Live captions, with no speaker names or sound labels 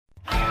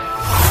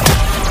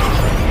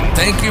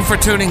Thank you for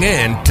tuning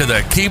in to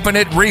the Keeping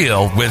It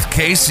Real with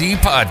KC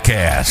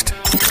podcast,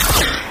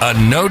 a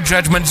no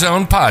judgment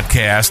zone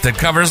podcast that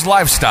covers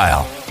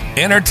lifestyle,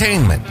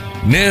 entertainment,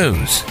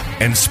 news,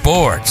 and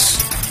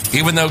sports.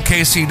 Even though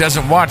KC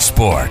doesn't watch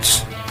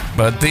sports,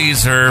 but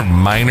these are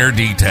minor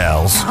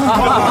details.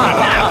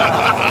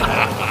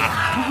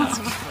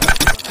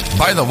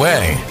 By the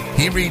way,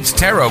 he reads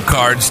tarot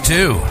cards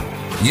too.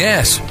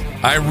 Yes,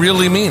 I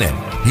really mean it.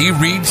 He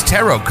reads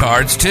tarot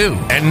cards too.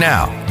 And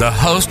now, the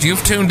host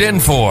you've tuned in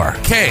for,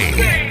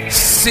 KC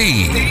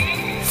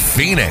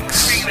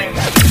Phoenix.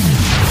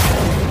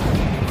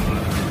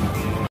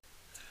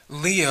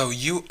 Leo,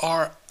 you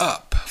are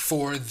up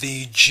for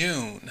the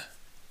June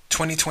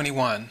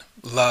 2021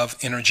 Love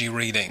Energy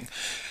Reading.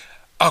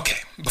 Okay,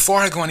 before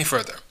I go any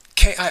further,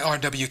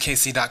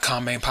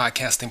 KIRWKC.com main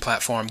podcasting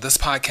platform. This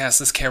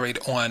podcast is carried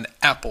on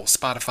Apple,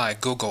 Spotify,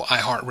 Google,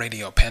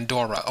 iHeartRadio,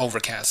 Pandora,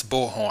 Overcast,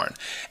 Bullhorn,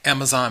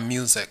 Amazon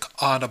Music,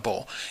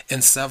 Audible,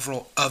 and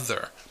several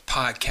other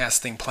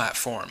podcasting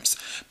platforms.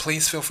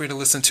 Please feel free to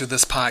listen to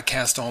this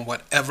podcast on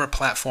whatever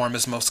platform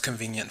is most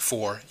convenient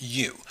for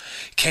you.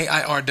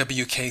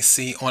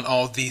 KIRWKC on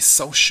all the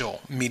social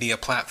media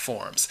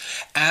platforms.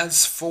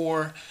 As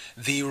for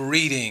the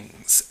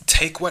readings,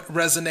 take what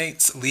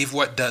resonates, leave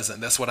what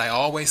doesn't. That's what I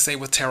always say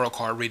with tarot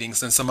card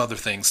readings and some other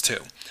things too.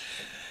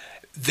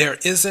 There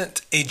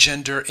isn't a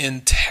gender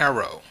in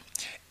tarot.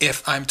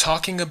 If I'm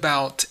talking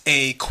about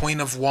a Queen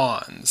of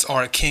Wands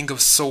or a King of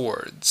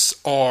Swords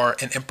or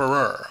an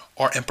Emperor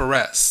or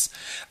Empress,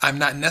 I'm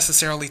not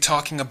necessarily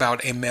talking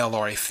about a male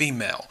or a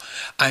female.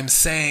 I'm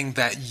saying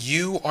that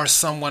you or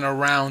someone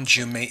around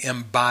you may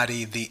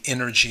embody the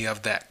energy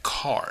of that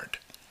card.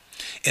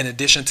 In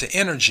addition to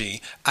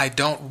energy, I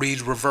don't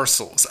read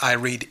reversals. I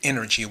read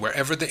energy.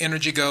 Wherever the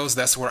energy goes,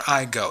 that's where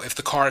I go. If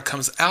the card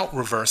comes out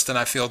reversed and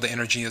I feel the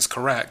energy is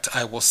correct,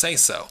 I will say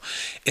so.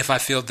 If I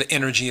feel the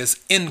energy is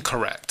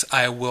incorrect,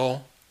 I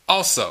will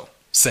also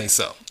say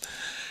so.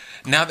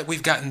 Now that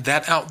we've gotten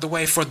that out the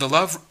way, for the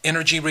love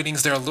energy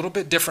readings, they're a little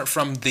bit different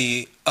from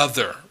the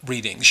other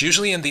readings.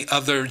 Usually in the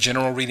other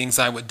general readings,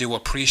 I would do a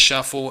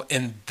pre-shuffle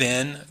and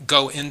then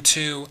go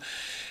into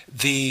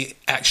the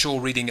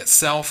actual reading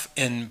itself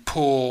and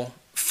pull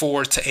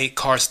 4 to 8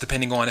 cards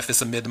depending on if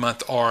it's a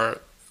mid-month or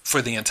for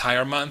the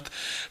entire month.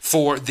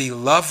 For the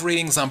love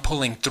readings, I'm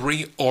pulling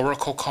 3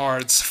 oracle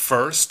cards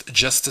first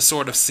just to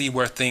sort of see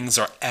where things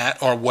are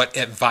at or what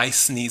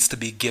advice needs to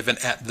be given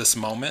at this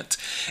moment.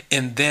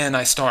 And then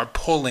I start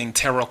pulling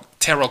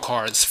tarot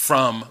cards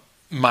from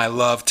my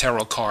love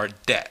tarot card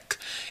deck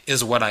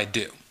is what I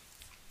do.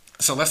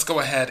 So let's go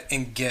ahead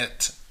and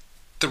get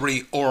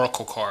 3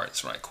 oracle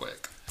cards right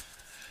quick.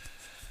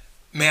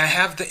 May I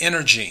have the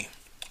energy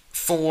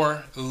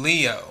for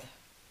Leo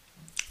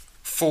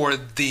for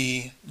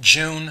the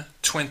June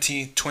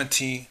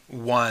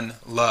 2021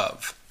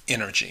 love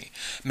energy?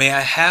 May I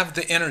have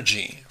the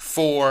energy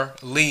for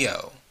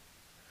Leo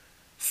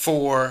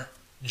for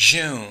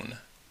June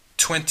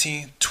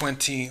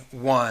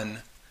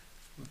 2021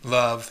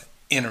 love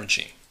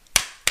energy?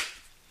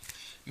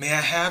 May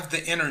I have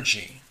the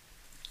energy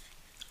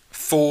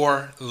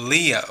for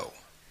Leo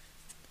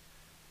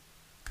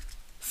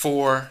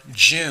for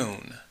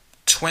June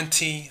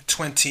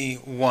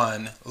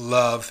 2021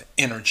 love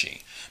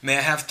energy? May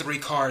I have 3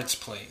 cards,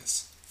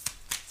 please?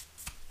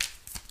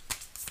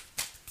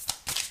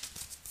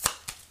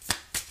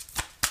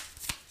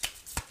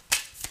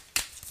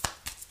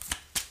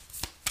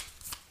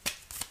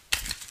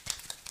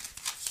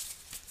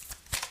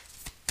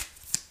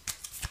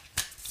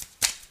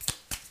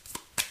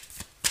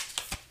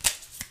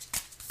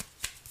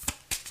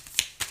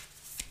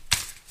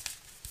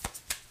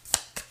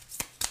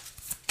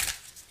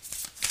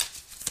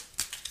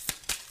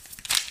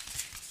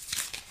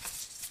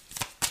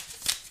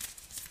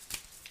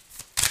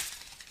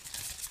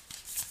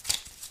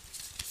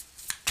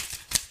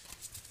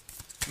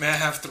 May I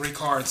have 3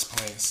 cards,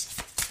 please?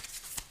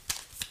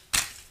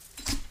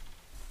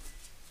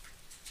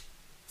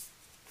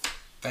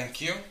 Thank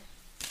you.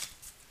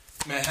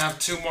 May I have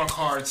 2 more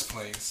cards,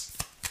 please?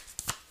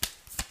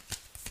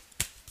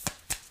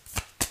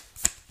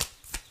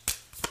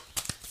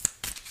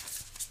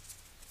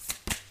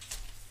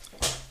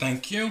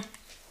 Thank you.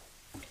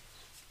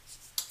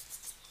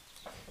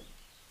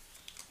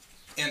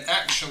 And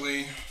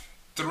actually,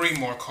 3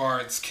 more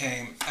cards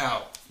came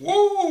out.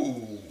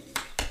 Woo!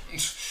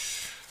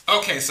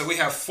 Okay, so we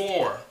have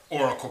 4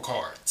 oracle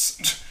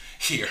cards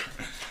here.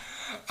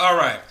 All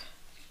right.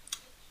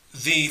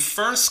 The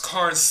first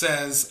card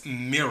says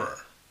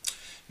mirror.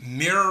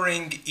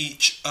 Mirroring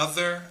each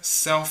other,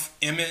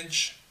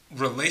 self-image,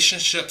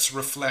 relationships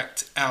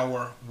reflect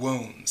our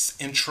wounds,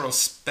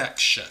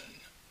 introspection.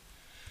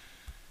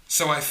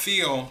 So I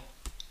feel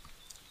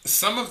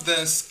some of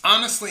this,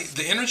 honestly,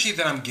 the energy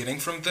that I'm getting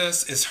from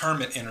this is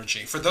Hermit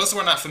energy. For those who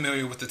are not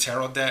familiar with the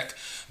tarot deck,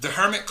 the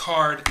Hermit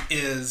card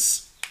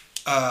is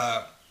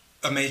a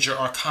major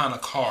arcana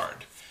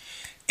card,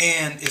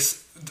 and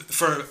it's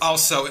for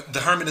also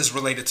the Hermit is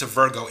related to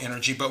Virgo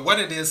energy, but what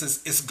it is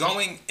it's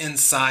going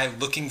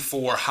inside looking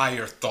for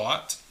higher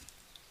thought.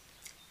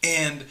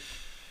 And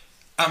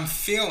I'm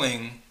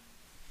feeling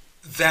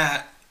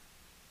that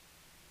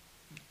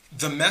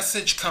the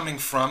message coming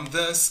from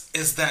this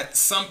is that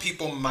some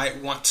people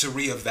might want to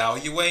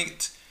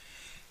reevaluate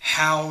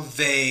how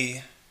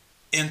they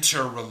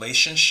enter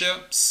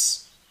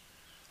relationships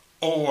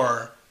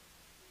or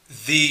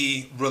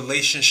the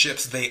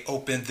relationships they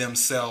open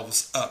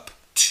themselves up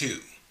to.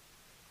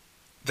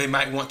 They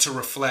might want to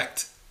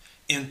reflect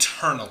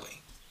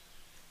internally,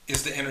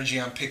 is the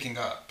energy I'm picking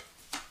up.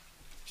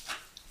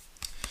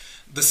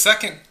 The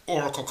second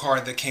oracle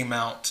card that came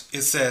out,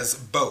 it says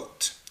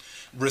boat.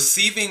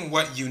 Receiving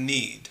what you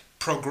need,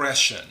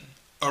 progression,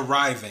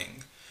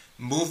 arriving,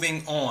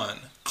 moving on,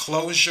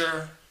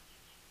 closure,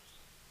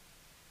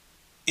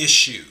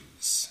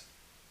 issues.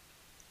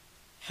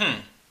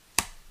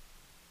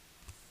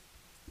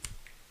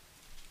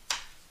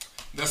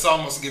 That's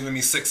almost giving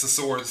me Six of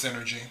Swords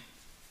energy,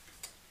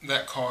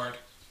 that card.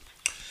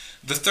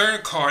 The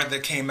third card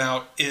that came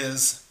out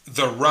is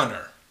the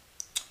runner.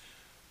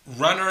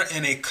 Runner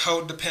in a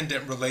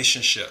codependent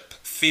relationship,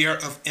 fear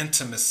of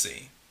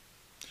intimacy,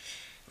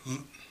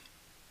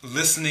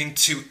 listening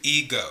to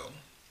ego.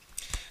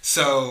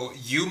 So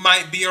you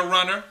might be a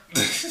runner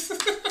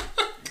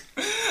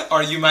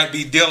or you might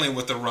be dealing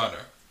with a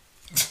runner.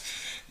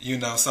 You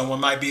know,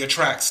 someone might be a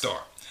track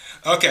star.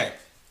 Okay.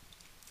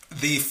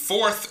 The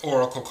fourth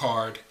oracle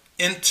card,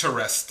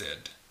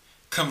 interested,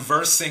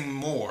 conversing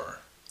more,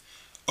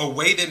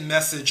 awaited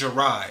message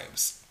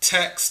arrives,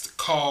 text,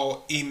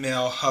 call,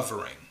 email,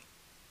 hovering.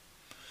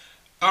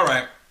 All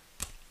right.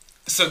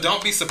 So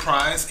don't be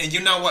surprised. And you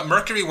know what?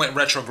 Mercury went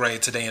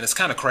retrograde today, and it's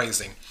kind of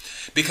crazy.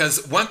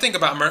 Because one thing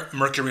about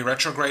Mercury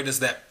retrograde is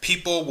that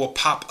people will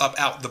pop up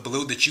out the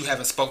blue that you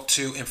haven't spoke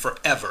to in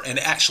forever. And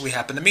it actually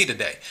happened to me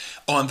today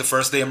on the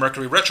first day of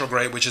Mercury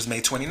retrograde, which is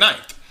May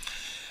 29th.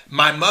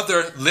 My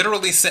mother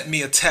literally sent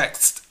me a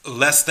text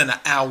less than an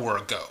hour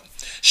ago.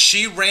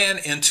 She ran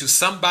into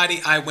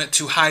somebody I went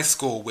to high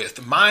school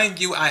with. Mind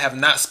you, I have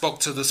not spoke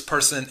to this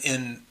person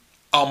in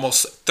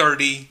almost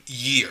 30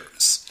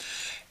 years.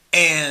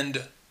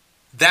 And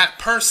that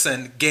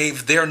person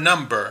gave their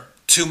number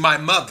to my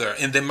mother,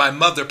 and then my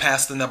mother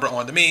passed the number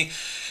on to me,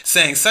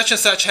 saying such and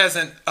such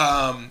hasn't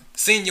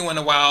seen you in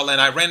a while,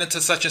 and I ran into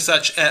such and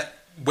such at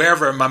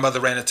wherever my mother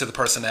ran into the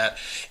person at,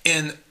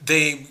 and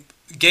they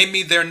gave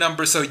me their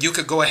number so you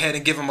could go ahead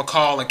and give them a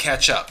call and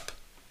catch up.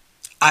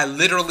 I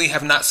literally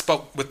have not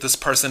spoke with this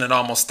person in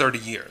almost 30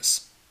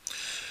 years.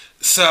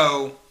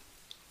 So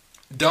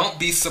don't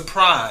be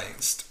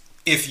surprised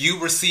if you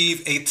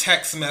receive a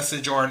text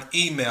message or an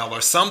email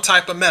or some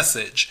type of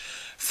message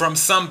from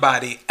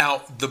somebody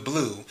out the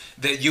blue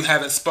that you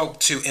haven't spoke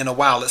to in a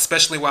while,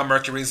 especially while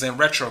Mercury's in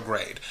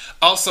retrograde.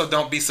 Also,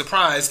 don't be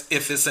surprised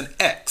if it's an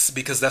ex,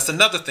 because that's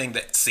another thing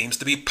that seems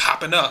to be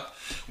popping up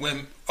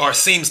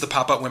seems to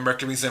pop up when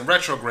Mercury's in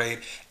retrograde.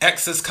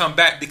 Exes come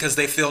back because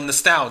they feel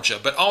nostalgia.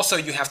 But also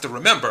you have to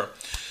remember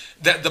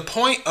that the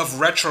point of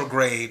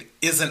retrograde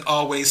isn't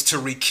always to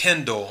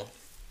rekindle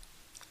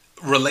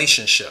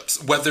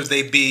relationships, whether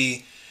they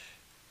be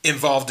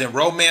involved in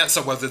romance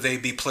or whether they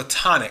be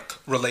platonic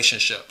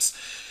relationships.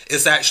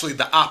 It's actually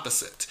the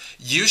opposite.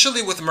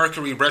 Usually with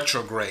Mercury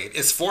retrograde,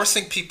 it's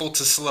forcing people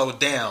to slow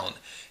down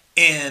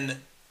and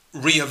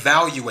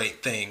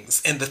reevaluate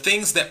things. And the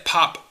things that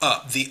pop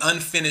up, the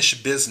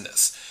unfinished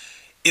business,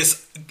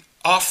 is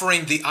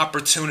offering the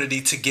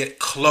opportunity to get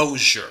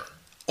closure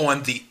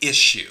on the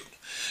issue.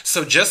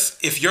 So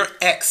just if your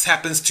ex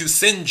happens to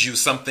send you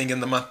something in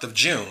the month of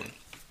June,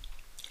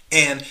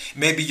 and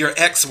maybe your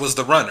ex was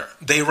the runner,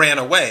 they ran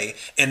away,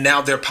 and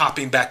now they're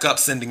popping back up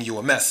sending you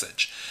a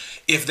message.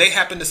 If they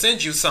happen to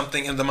send you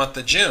something in the month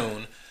of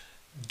June,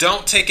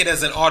 don't take it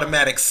as an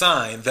automatic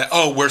sign that,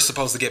 oh, we're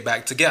supposed to get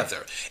back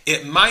together.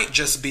 It might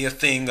just be a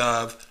thing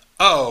of,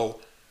 oh,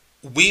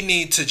 we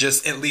need to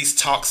just at least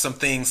talk some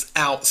things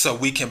out so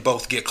we can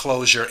both get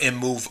closure and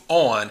move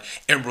on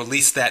and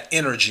release that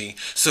energy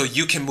so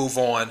you can move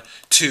on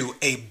to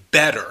a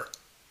better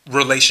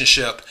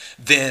relationship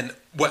than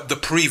what the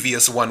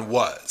previous one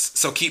was.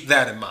 So keep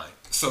that in mind.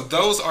 So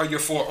those are your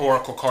 4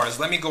 oracle cards.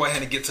 Let me go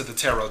ahead and get to the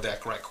tarot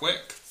deck right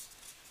quick.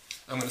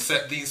 I'm going to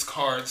set these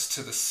cards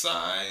to the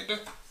side.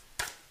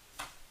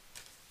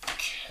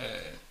 Okay.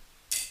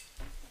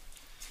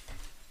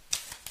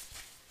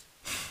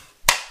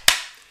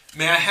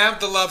 May I have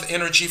the love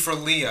energy for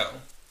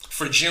Leo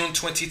for June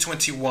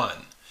 2021.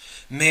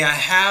 May I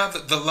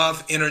have the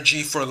love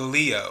energy for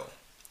Leo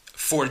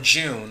for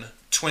June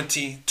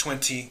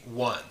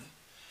 2021.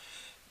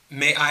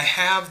 May I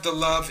have the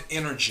love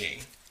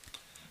energy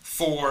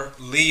for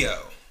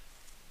Leo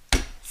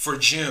for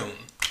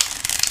June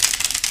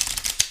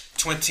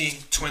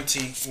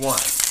 2021.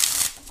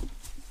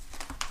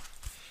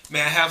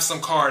 May I have some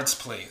cards,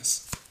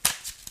 please?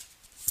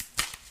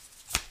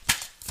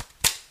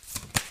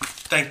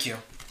 Thank you.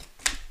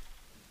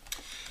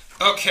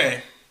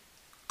 Okay.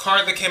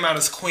 Card that came out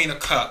is Queen of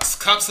Cups.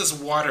 Cups is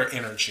water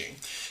energy.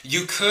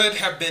 You could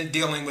have been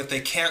dealing with a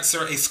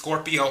Cancer, a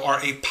Scorpio, or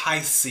a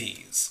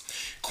Pisces.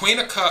 Queen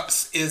of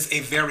Cups is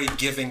a very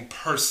giving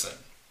person.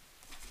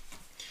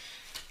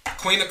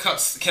 Queen of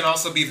Cups can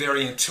also be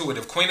very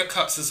intuitive. Queen of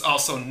Cups is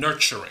also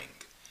nurturing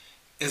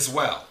as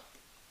well.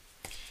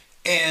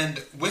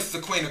 And with the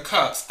Queen of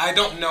Cups, I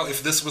don't know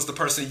if this was the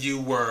person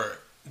you were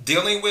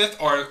dealing with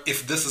or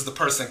if this is the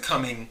person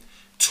coming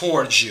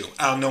towards you.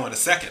 I'll know in a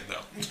second,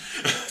 though.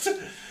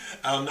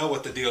 I'll know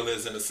what the deal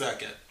is in a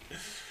second.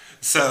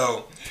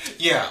 So,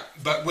 yeah,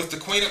 but with the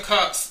Queen of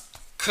Cups,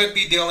 could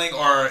be dealing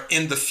or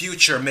in the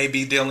future may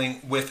be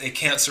dealing with a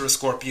Cancer, a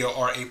Scorpio,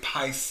 or a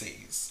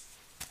Pisces.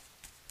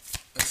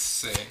 Let's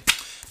see.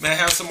 May I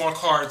have some more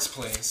cards,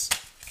 please?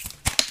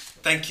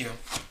 Thank you.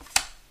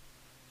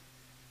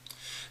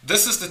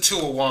 This is the Two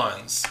of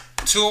Wands.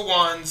 Two of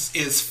Wands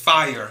is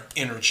fire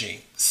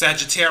energy.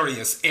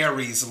 Sagittarius,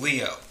 Aries,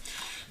 Leo.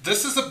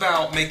 This is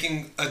about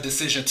making a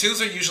decision.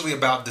 Twos are usually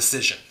about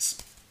decisions.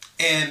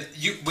 And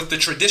you, with the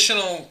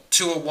traditional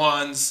Two of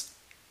Wands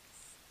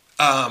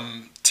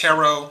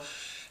tarot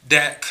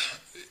deck,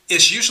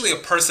 it's usually a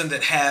person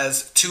that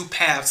has two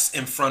paths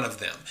in front of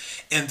them.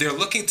 And they're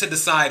looking to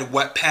decide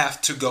what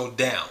path to go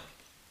down.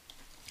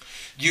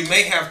 You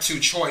may have two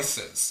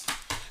choices.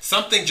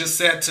 Something just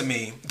said to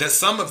me that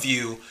some of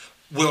you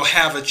will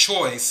have a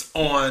choice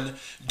on,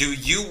 do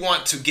you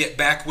want to get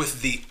back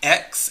with the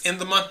ex in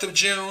the month of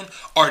June,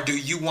 or do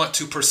you want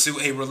to pursue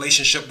a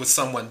relationship with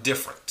someone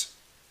different?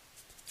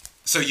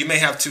 So you may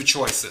have two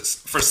choices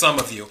for some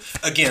of you.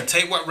 Again,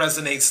 take what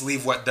resonates,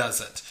 leave what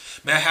doesn't.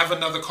 May I have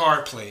another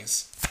card,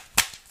 please?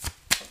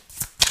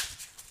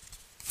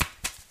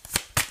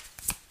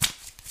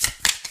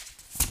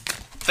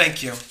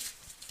 Thank you.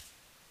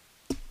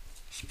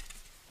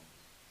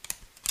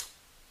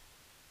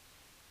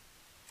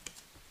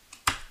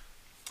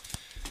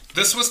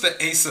 This was the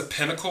Ace of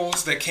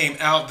Pentacles that came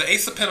out. The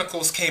Ace of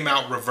Pentacles came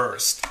out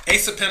reversed.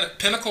 Ace of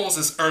Pentacles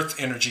is earth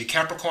energy,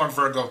 Capricorn,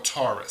 Virgo,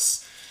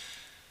 Taurus.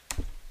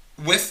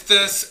 With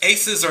this,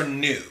 aces are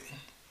new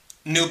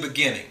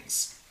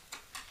beginnings.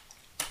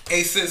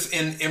 Aces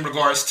in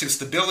regards to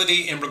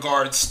stability, in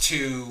regards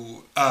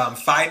to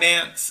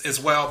finance as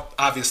well,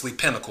 obviously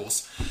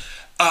Pentacles.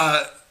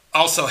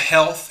 Also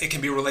health, it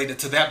can be related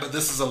to that, but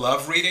this is a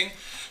love reading.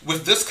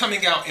 With this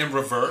coming out in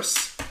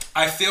reverse,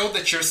 I feel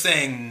that you're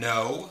saying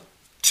no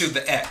to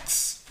the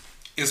ex,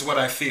 is what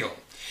I feel.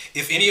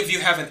 If any of you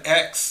have an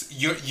ex,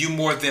 you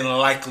more than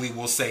likely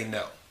will say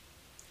no,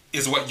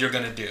 is what you're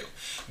going to do.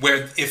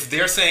 Where if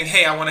they're saying,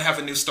 hey, I want to have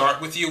a new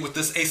start with you, with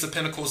this Ace of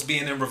Pentacles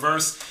being in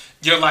reverse,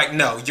 you're like,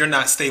 no, you're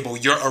not stable.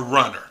 You're a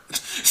runner.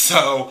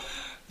 So,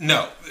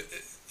 no,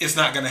 it's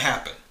not going to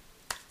happen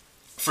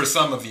for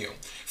some of you.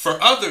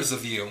 For others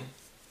of you,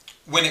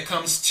 when it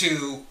comes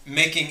to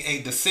making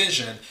a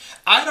decision,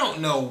 I don't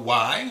know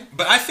why,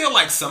 but I feel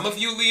like some of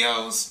you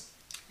Leos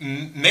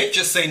may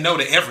just say no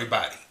to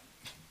everybody.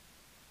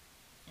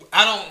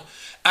 I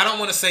don't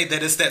want to say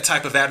that it's that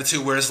type of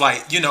attitude where it's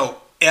like,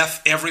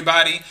 F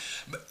everybody.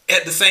 But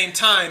at the same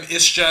time,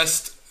 it's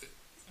just,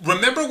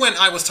 remember when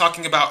I was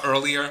talking about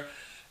earlier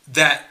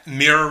that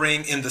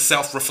mirroring in the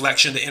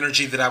self-reflection, the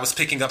energy that I was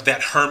picking up,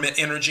 that hermit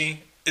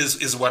energy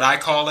is what I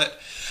call it.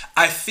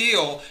 I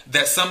feel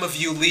that some of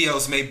you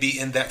Leos may be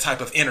in that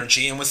type of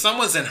energy. And when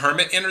someone's in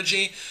hermit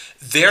energy,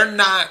 they're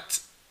not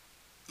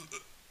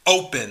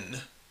open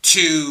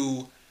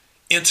to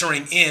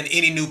entering in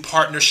any new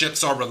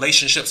partnerships or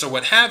relationships or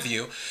what have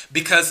you,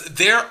 because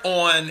they're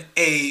in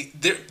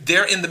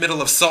the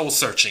middle of soul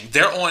searching.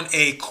 They're on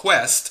a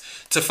quest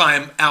to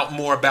find out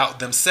more about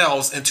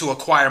themselves and to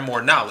acquire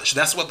more knowledge.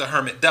 That's what the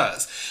hermit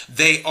does.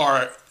 They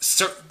are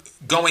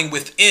going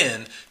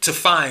within to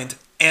find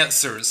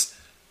answers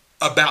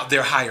about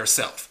their higher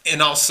self,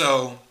 and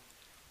also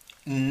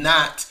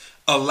not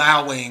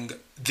allowing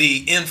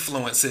the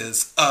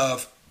influences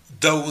of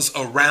those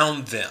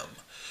around them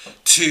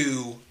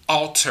to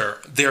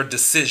alter their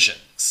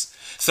decisions.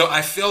 So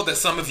I feel that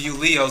some of you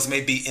Leos may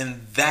be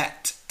in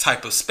that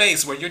type of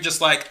space where you're just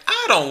like,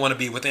 I don't want to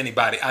be with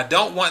anybody. I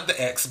don't want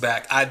the ex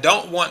back. I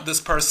don't want this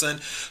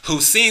person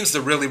who seems to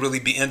really, really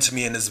be into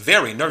me and is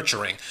very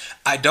nurturing.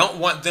 I don't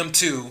want them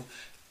to.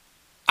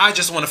 I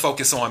just want to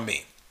focus on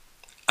me.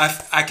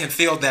 I can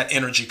feel that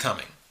energy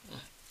coming.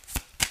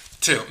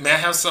 2. May I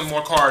have some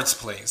more cards,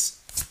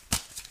 please?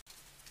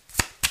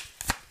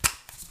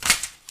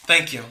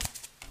 Thank you.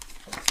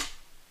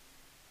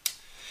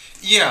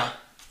 Yeah,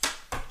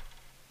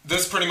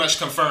 this pretty much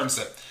confirms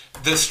it.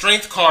 The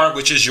Strength card,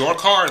 which is your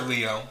card,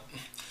 Leo,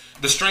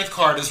 the Strength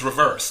card is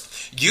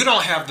reversed. You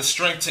don't have the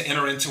strength to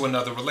enter into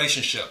another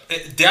relationship.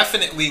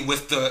 Definitely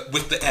with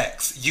the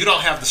ex. You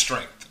don't have the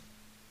strength.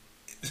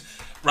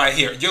 Right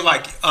here. You're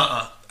like,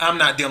 I'm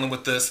not dealing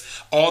with this.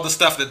 All the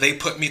stuff that they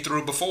put me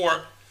through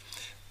before.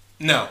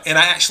 No. And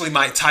I actually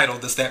might title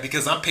this that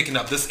because I'm picking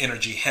up this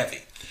energy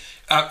heavy.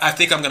 I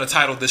think I'm going to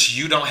title this,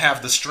 You Don't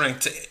Have the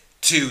Strength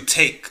to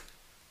Take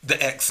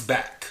the ex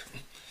back.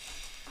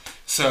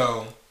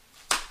 So,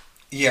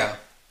 yeah.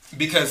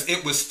 Because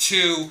it was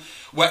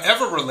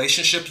whatever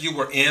relationship you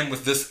were in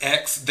with this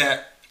ex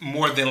that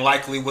more than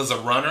likely was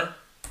a runner,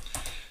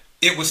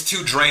 it was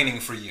too draining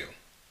for you.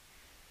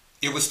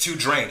 It was too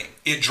draining.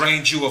 It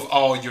drained you of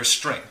all your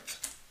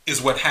strength,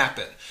 is what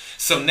happened.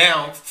 So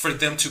now for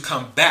them to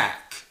come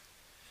back,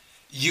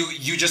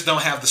 you just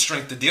don't have the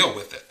strength to deal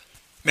with it.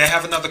 May I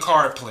have another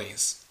card,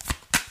 please?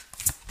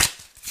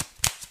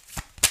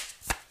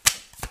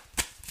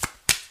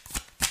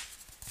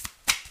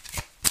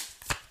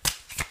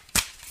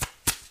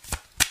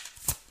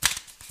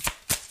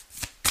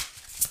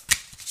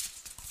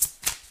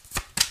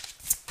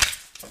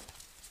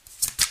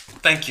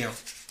 Thank you.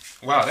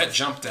 Wow, that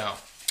jumped out.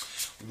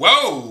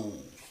 Whoa.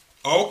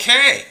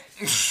 Okay.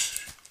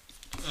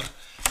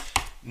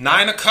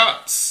 9 of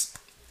Cups.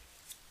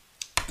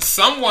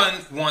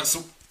 Someone wants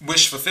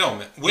wish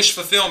fulfillment. Wish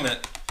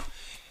fulfillment.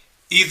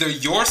 Either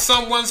you're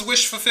someone's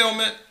wish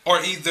fulfillment or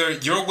either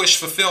your wish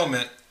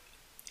fulfillment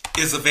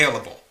is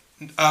available.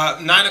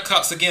 9 of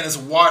Cups, again, is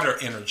water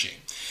energy.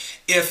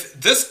 If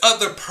this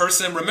other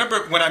person,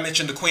 remember when I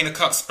mentioned the Queen of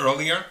Cups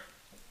earlier?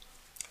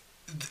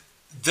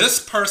 This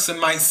person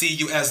might see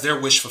you as their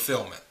wish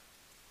fulfillment,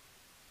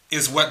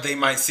 is what they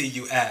might see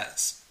you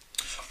as.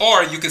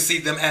 Or you can see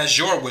them as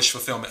your wish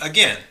fulfillment.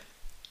 Again,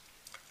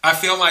 I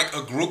feel like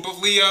a group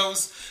of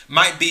Leos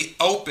might be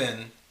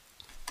open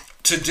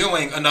to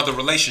doing another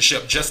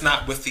relationship, just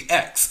not with the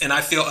ex. And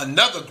I feel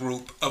another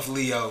group of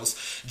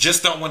Leos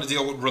just don't want to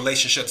deal with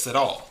relationships at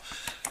all.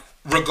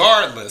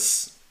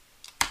 Regardless,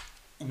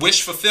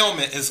 wish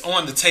fulfillment is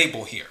on the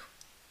table here.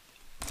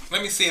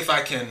 Let me see if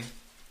I can...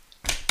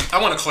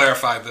 I want to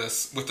clarify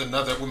this with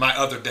my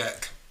other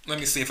deck. Let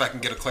me see if I can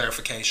get a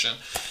clarification.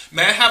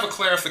 May I have a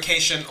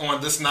clarification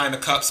on this 9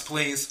 of Cups,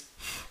 please?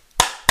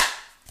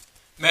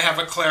 May I have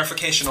a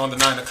clarification on the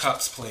 9 of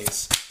Cups,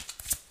 please?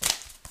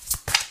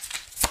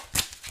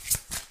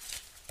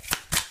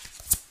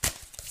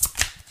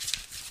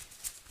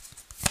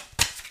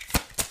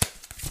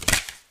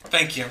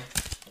 Thank you.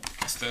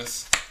 What's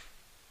this?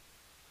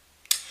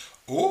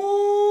 Ooh.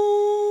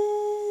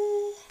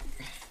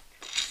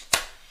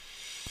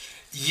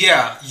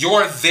 Yeah,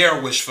 you're their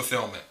wish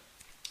fulfillment.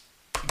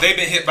 They've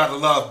been hit by the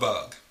love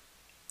bug.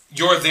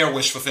 You're their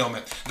wish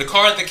fulfillment. The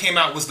card that came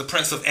out was the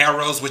Prince of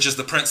Arrows, which is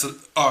the Prince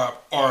of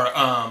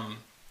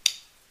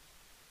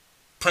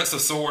Prince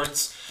of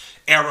Swords.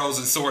 Arrows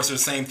and swords are the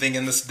same thing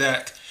in this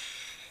deck.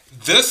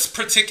 This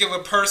particular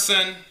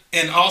person,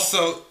 and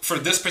also for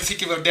this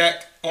particular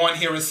deck on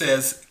here it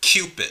says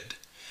Cupid.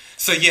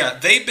 So yeah,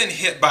 they've been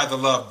hit by the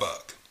love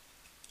bug,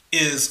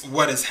 is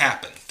what has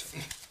happened.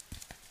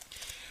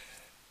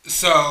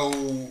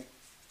 So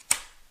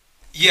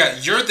yeah,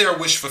 you're their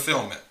wish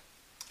fulfillment.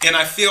 And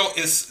I feel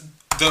it's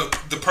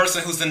the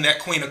person who's in that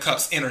Queen of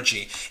Cups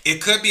energy.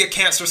 It could be a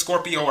Cancer,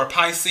 Scorpio, or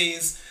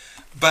Pisces,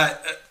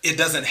 but it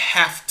doesn't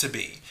have to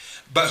be.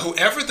 But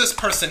whoever this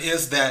person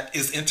is that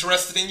is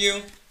interested in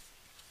you,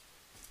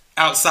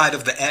 outside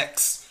of the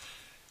ex,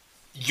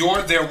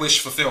 you're their wish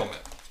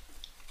fulfillment.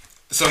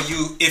 So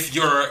if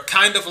you're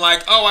kind of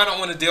like, oh, I don't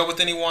want to deal with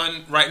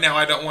anyone right now,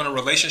 I don't want a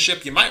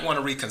relationship, you might want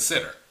to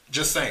reconsider.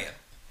 Just saying.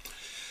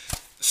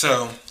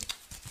 So,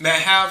 may I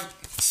have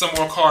some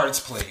more cards,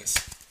 please?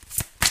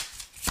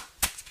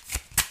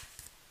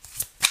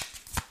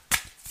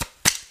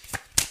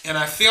 And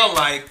I feel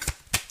like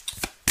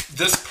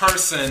this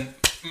person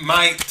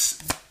might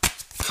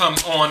come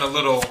on a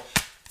little,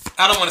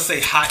 I don't want to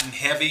say hot and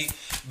heavy,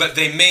 but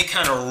they may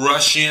kind of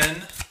rush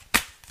in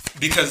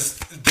because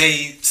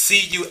they see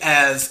you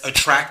as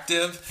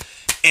attractive.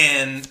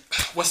 And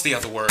what's the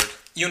other word?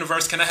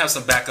 Universe, can I have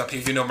some backup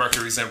here? You know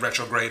Mercury's in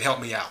retrograde.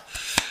 Help me out.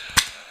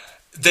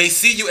 They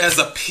see you as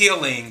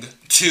appealing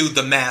to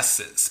the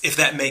masses, if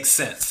that makes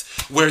sense,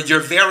 where you're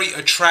very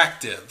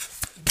attractive,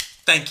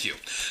 thank you,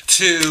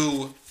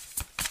 to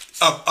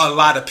a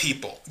lot of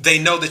people. They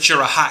know that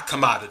you're a hot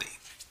commodity,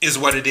 is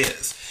what it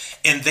is.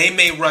 And they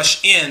may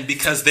rush in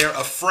because they're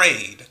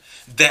afraid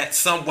that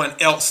someone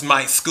else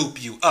might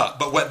scoop you up.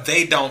 But what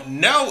they don't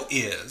know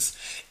is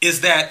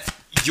that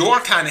you're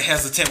kind of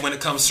hesitant when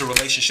it comes to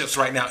relationships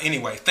right now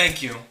anyway.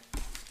 Thank you.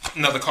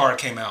 Another card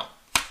came out.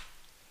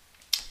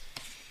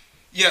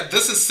 Yeah,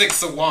 this is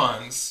 6 of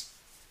Wands,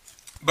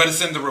 but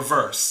it's in the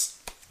reverse.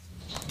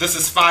 This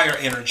is fire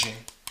energy.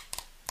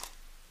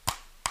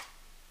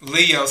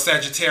 Leo,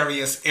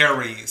 Sagittarius,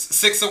 Aries.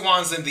 6 of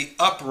Wands in the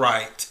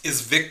upright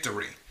is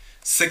victory.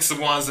 6 of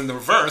Wands in the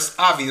reverse,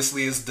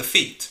 obviously, is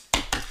defeat.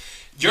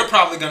 You're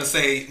probably going to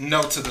say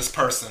no to this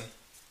person.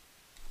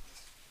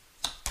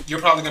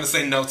 You're probably going to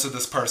say no to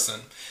this person.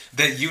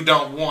 That you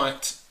don't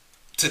want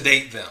to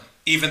date them,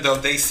 even though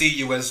they see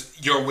you as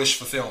your wish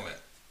fulfillment.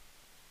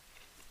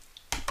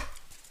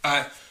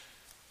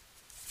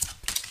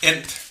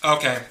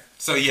 Okay,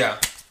 so yeah,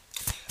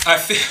 I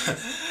feel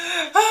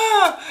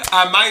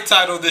I might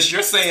title this,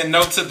 you're saying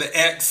no to the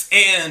ex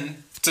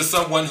and to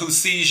someone who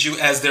sees you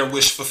as their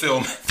wish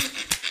fulfillment.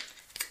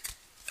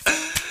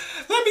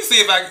 Let me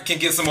see if I can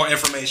get some more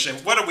information.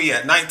 What are we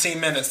at? 19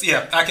 minutes?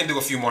 Yeah, I can do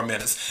a few more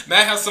minutes. May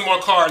I have some more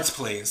cards,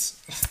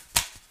 please?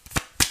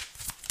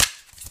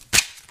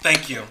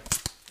 Thank you.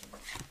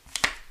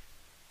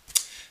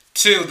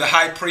 2, the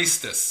High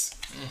Priestess.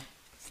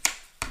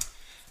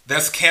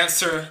 That's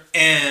Cancer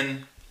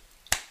and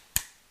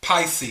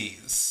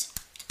Pisces.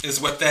 is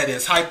what that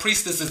is. High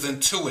Priestess is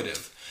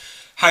intuitive.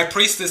 High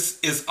Priestess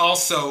is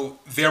also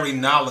very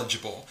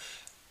knowledgeable.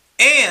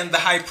 And the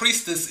High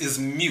Priestess is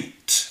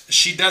mute.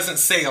 She doesn't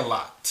say a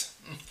lot.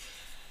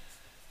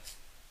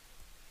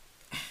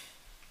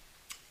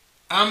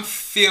 I'm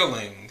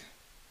feeling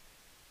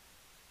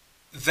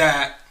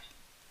that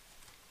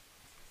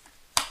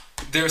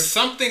there's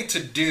something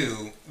to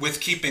do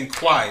with keeping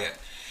quiet.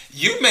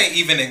 You may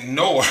even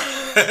ignore.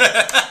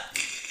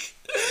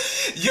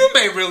 You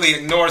may really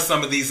ignore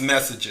some of these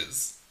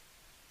messages.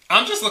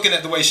 I'm just looking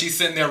at the way she's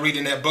sitting there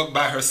reading that book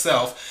by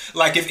herself.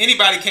 Like if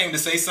anybody came to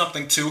say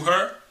something to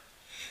her,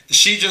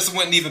 she just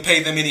wouldn't even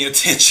pay them any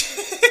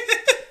attention.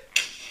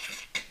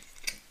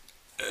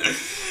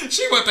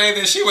 She would pay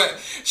them. She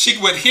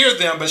would hear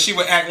them, but she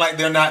would act like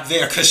they're not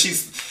there because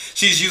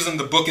she's using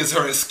the book as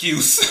her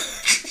excuse.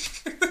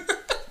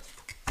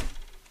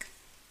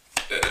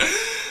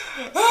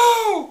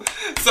 Oh,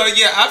 so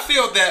yeah, I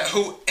feel that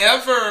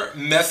whoever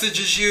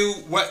messages you,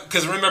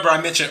 because remember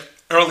I mentioned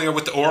earlier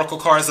with the oracle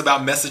cards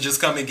about messages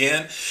coming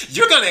in,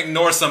 you're going to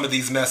ignore some of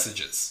these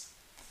messages.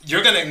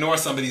 You're going to ignore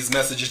some of these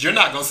messages. You're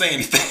not going to say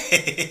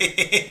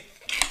anything.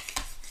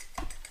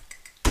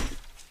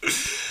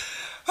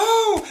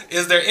 Oh,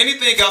 is there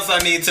anything else I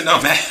need to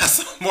know? Man,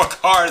 some more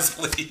cards,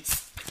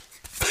 please.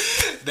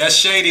 That's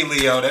shady,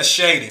 Leo. That's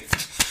shady.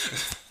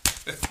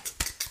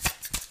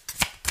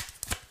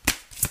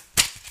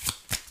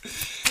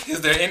 Is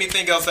there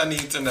anything else I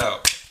need to know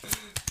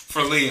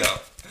for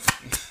Leo?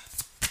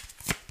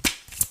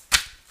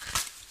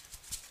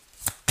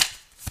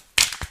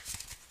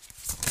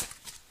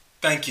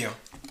 Thank you.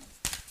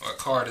 What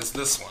card is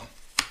this one?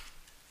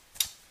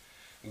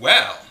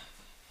 Well,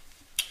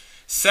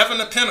 Seven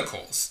of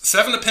Pentacles.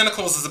 Seven of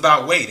Pentacles is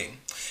about waiting.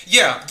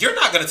 Yeah, you're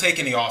not going to take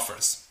any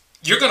offers.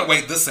 You're going to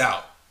wait this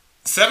out.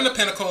 Seven of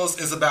Pentacles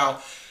is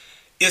about,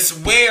 it's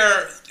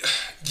where,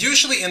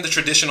 usually in the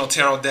traditional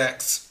tarot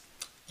decks,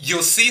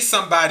 you'll see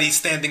somebody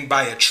standing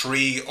by a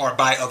tree or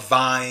by a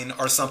vine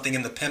or something,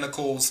 in the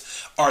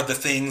pentacles are the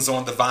things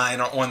on the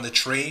vine or on the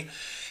tree,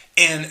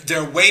 and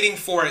they're waiting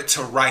for it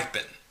to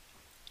ripen.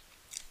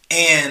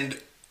 And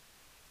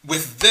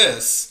with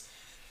this,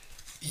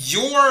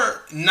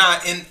 you're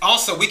not, and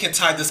also we can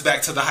tie this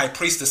back to the High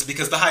Priestess,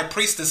 because the High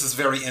Priestess is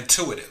very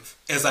intuitive,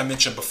 as I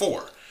mentioned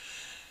before.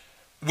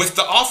 With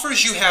the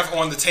offers you have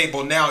on the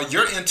table now,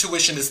 your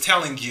intuition is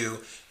telling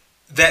you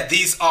that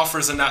these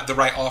offers are not the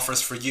right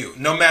offers for you.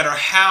 No matter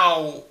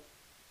how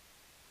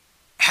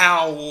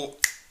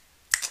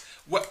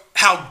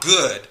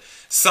good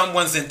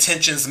someone's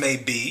intentions may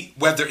be,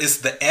 whether it's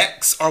the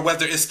ex or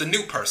whether it's the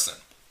new person,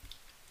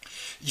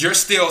 you're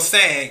still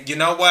saying, you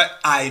know what,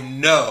 I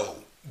know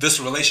this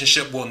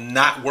relationship will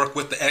not work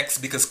with the ex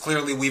because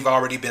clearly we've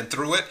already been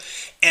through it.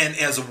 And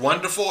as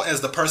wonderful as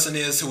the person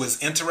is who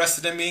is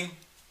interested in me,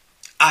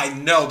 I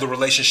know the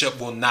relationship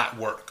will not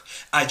work.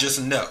 I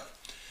just know.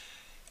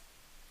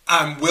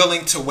 I'm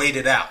willing to wait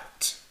it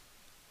out.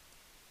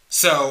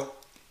 So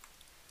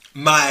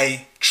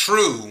my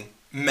true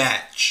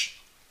match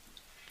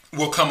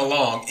will come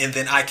along and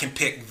then I can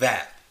pick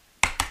that.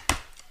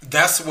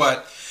 This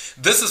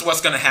is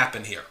what's going to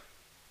happen here.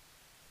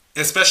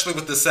 Especially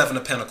with the Seven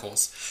of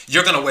Pentacles.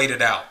 You're going to wait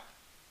it out.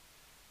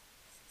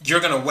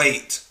 You're going to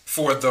wait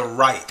for the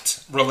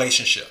right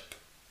relationship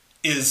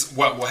is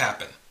what will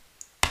happen.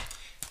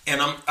 And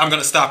I'm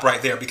going to stop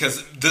right there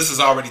because this has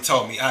already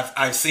told me.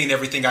 I've seen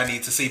everything I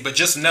need to see. But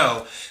just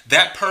know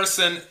that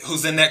person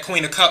who's in that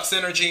Queen of Cups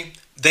energy,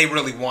 they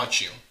really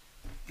want you.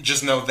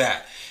 Just know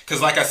that.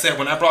 Because like I said,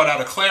 when I brought out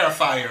a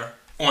clarifier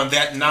on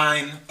that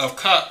Nine of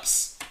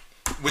Cups,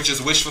 which is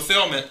wish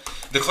fulfillment,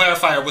 the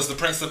clarifier was the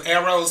Prince of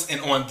Arrows.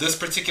 And on this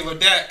particular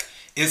deck,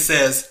 it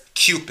says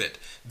Cupid.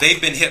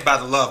 They've been hit by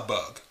the love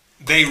bug.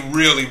 They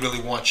really,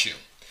 really want you.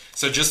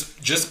 So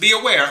just be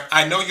aware.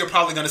 I know you're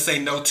probably going to say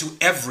no to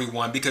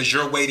everyone because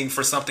you're waiting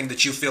for something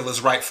that you feel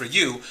is right for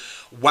you,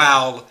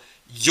 while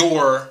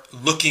you're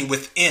looking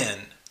within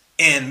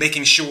and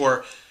making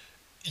sure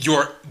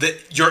your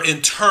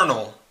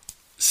internal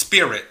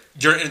spirit,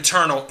 your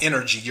internal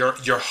energy,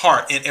 your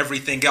heart and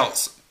everything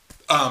else,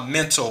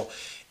 mental,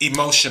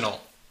 emotional,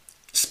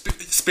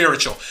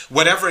 spiritual,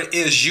 whatever it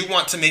is, you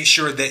want to make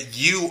sure that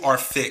you are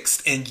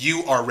fixed and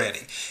you are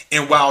ready.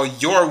 And while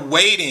you're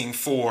waiting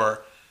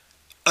for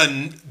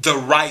the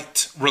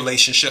right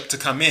relationship to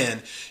come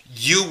in,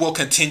 you will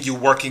continue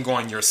working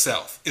on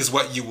yourself is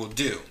what you will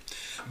do.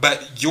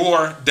 But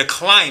you're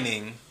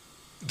declining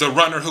the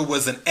runner who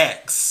was an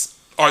ex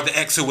or the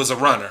ex who was a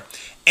runner,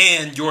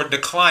 and you're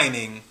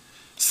declining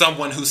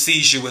someone who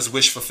sees you as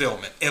wish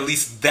fulfillment. At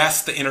least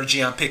that's the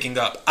energy I'm picking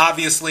up.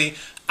 Obviously,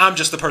 I'm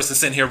just the person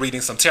sitting here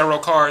reading some tarot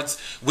cards.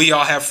 We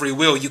all have free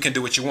will. You can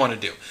do what you want to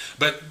do.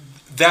 But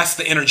that's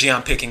the energy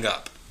I'm picking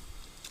up.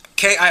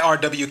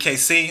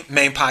 KIRWKC,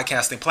 main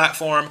podcasting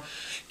platform.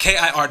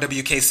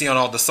 KIRWKC on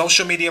all the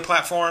social media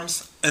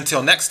platforms.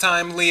 Until next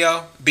time,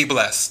 Leo, be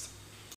blessed.